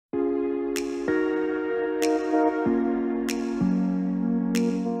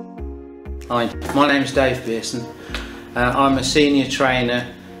Hi, my name's Dave Pearson. I'm a senior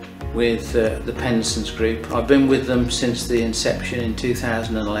trainer with the Pendersons Group. I've been with them since the inception in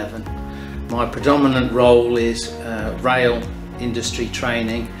 2011. My predominant role is rail industry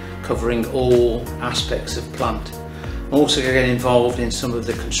training, covering all aspects of plant. I also get involved in some of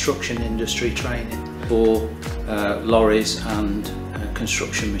the construction industry training for lorries and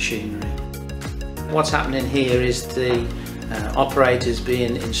construction machinery. What's happening here is the operators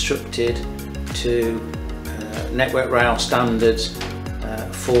being instructed to network rail standards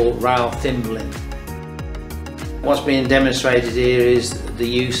for rail thimbling. What's being demonstrated here is the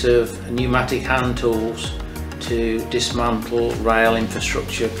use of pneumatic hand tools to dismantle rail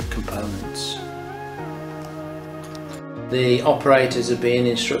infrastructure components. The operators are being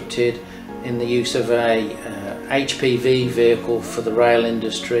instructed in the use of a HPV vehicle for the rail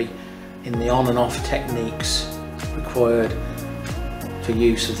industry in the on and off techniques required for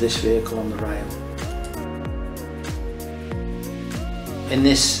use of this vehicle on the rail. In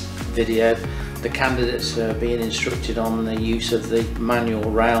this video, the candidates are being instructed on the use of the manual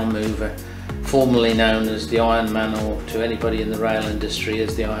rail mover, formerly known as the Iron Man, or to anybody in the rail industry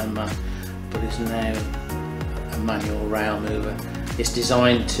as the Iron Man, but is now a manual rail mover. It's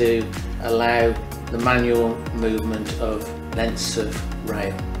designed to allow the manual movement of lengths of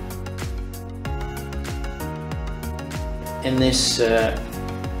rail. In this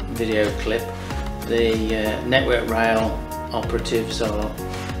video clip, the network rail operatives are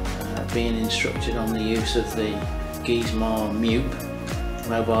being instructed on the use of the Gizmo MUP,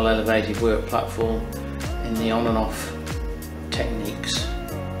 mobile elevated work platform, in the on and off techniques.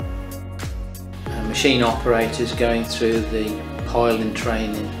 Machine operators going through the piling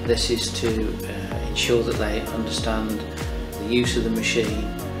training. This is to ensure that they understand the use of the machine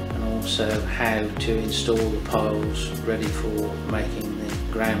and also how to install the piles ready for making the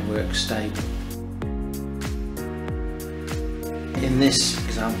groundwork stable. In this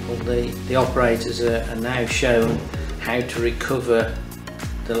example, the operators are now shown how to recover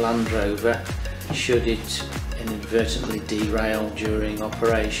the Land Rover should it inadvertently derail during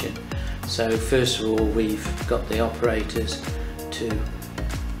operation. So first of all, we've got the operators to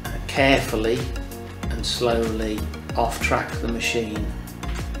carefully and slowly off-track the machine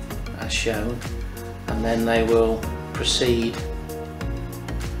as shown, and then they will proceed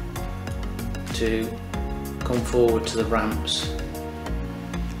to come forward to the ramps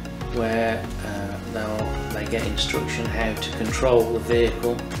where they get instruction how to control the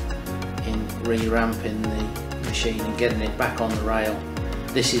vehicle in re-ramping the machine and getting it back on the rail.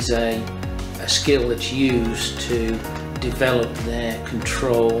 This is a skill that's used to develop their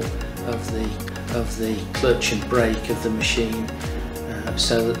control of the clutch and brake of the machine,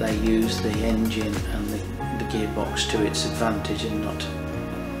 so that they use the engine and the gearbox to its advantage and not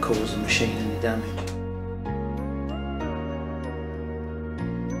cause the machine any damage.